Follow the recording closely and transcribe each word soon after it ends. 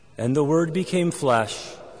And the Word became flesh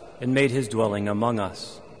and made his dwelling among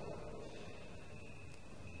us.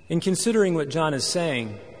 In considering what John is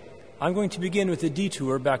saying, I'm going to begin with a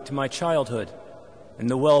detour back to my childhood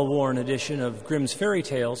and the well-worn edition of Grimm's fairy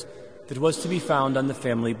tales that was to be found on the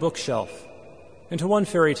family bookshelf, and to one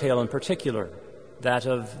fairy tale in particular, that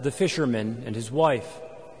of the fisherman and his wife.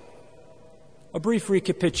 A brief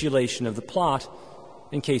recapitulation of the plot,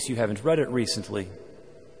 in case you haven't read it recently.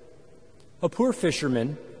 A poor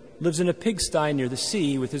fisherman lives in a pigsty near the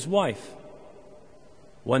sea with his wife.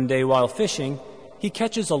 One day while fishing, he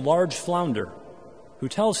catches a large flounder, who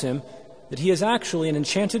tells him that he is actually an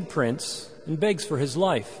enchanted prince and begs for his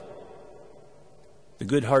life. The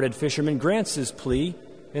good-hearted fisherman grants his plea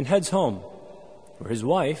and heads home, where his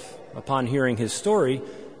wife, upon hearing his story,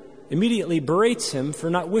 immediately berates him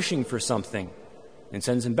for not wishing for something and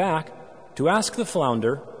sends him back to ask the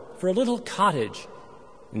flounder for a little cottage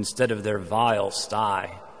instead of their vile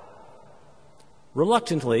sty.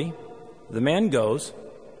 Reluctantly, the man goes,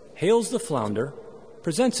 hails the flounder,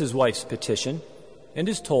 presents his wife's petition, and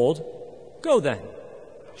is told, "Go then,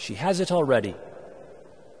 she has it already."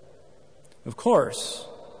 Of course,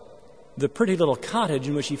 the pretty little cottage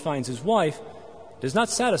in which he finds his wife does not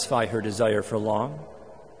satisfy her desire for long,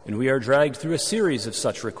 and we are dragged through a series of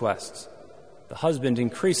such requests, the husband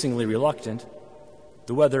increasingly reluctant,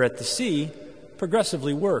 the weather at the sea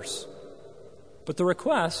progressively worse, but the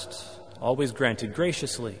request always granted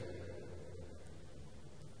graciously.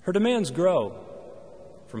 Her demands grow,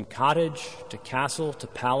 from cottage to castle to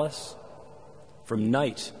palace, from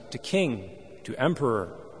knight to king to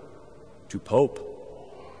emperor to pope.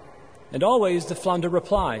 And always the flounder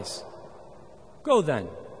replies, "Go then,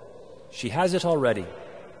 she has it already."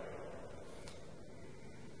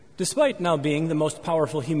 Despite now being the most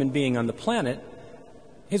powerful human being on the planet,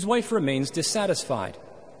 his wife remains dissatisfied,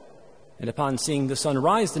 and upon seeing the sun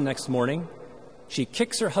rise the next morning, she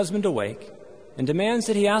kicks her husband awake and demands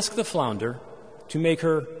that he ask the flounder to make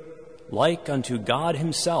her like unto God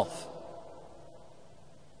himself.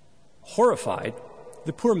 Horrified,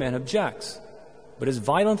 the poor man objects, but is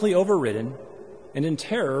violently overridden, and in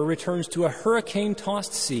terror returns to a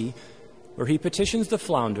hurricane-tossed sea, where he petitions the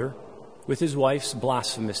flounder with his wife's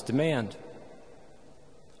blasphemous demand.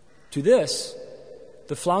 To this,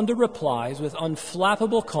 the flounder replies with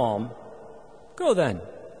unflappable calm, "Go then,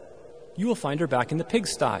 you will find her back in the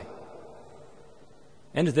pigsty."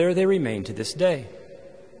 And there they remain to this day.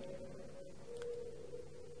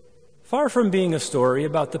 Far from being a story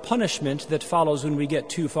about the punishment that follows when we get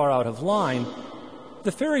too far out of line,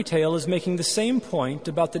 the fairy tale is making the same point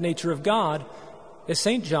about the nature of God as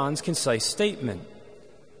St. John's concise statement.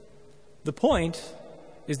 The point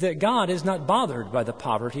is that God is not bothered by the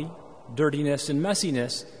poverty, dirtiness, and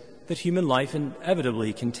messiness that human life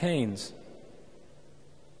inevitably contains.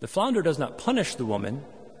 The flounder does not punish the woman,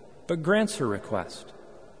 but grants her request.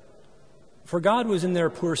 For God was in their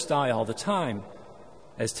poor sty all the time,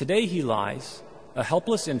 as today he lies, a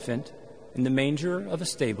helpless infant, in the manger of a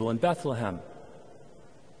stable in Bethlehem.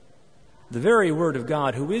 The very Word of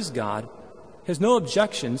God, who is God, has no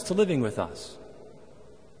objections to living with us.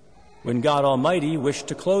 When God Almighty wished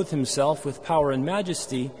to clothe himself with power and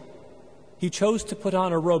majesty, he chose to put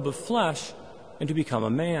on a robe of flesh and to become a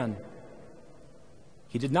man.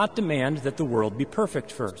 He did not demand that the world be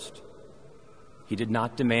perfect first. He did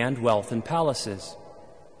not demand wealth and palaces.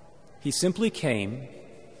 He simply came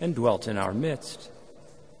and dwelt in our midst.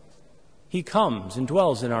 He comes and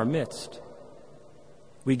dwells in our midst.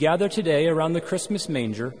 We gather today around the Christmas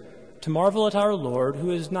manger to marvel at our Lord,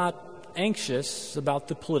 who is not anxious about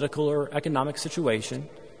the political or economic situation,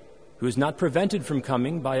 who is not prevented from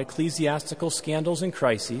coming by ecclesiastical scandals and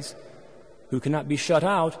crises, who cannot be shut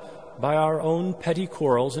out by our own petty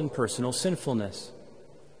quarrels and personal sinfulness.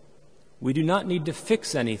 We do not need to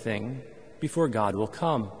fix anything before God will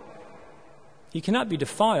come. He cannot be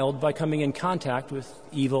defiled by coming in contact with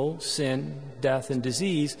evil, sin, death, and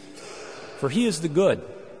disease, for he is the good,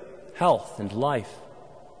 health, and life.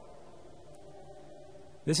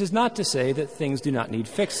 This is not to say that things do not need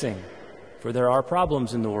fixing, for there are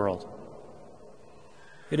problems in the world.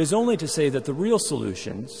 It is only to say that the real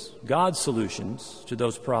solutions, God's solutions to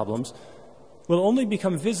those problems, will only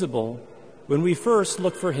become visible when we first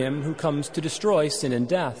look for him who comes to destroy sin and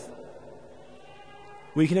death.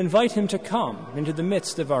 We can invite him to come into the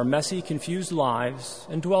midst of our messy, confused lives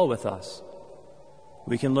and dwell with us.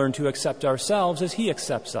 We can learn to accept ourselves as he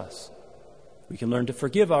accepts us. We can learn to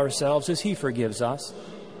forgive ourselves as he forgives us.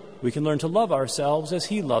 We can learn to love ourselves as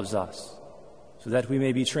he loves us, so that we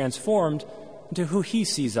may be transformed into who he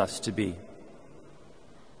sees us to be.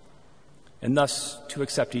 And thus to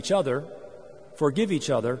accept each other forgive each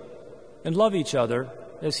other, and love each other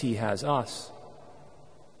as he has us.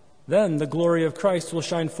 Then the glory of Christ will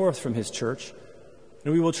shine forth from his church,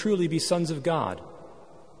 and we will truly be sons of God,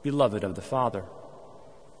 beloved of the Father.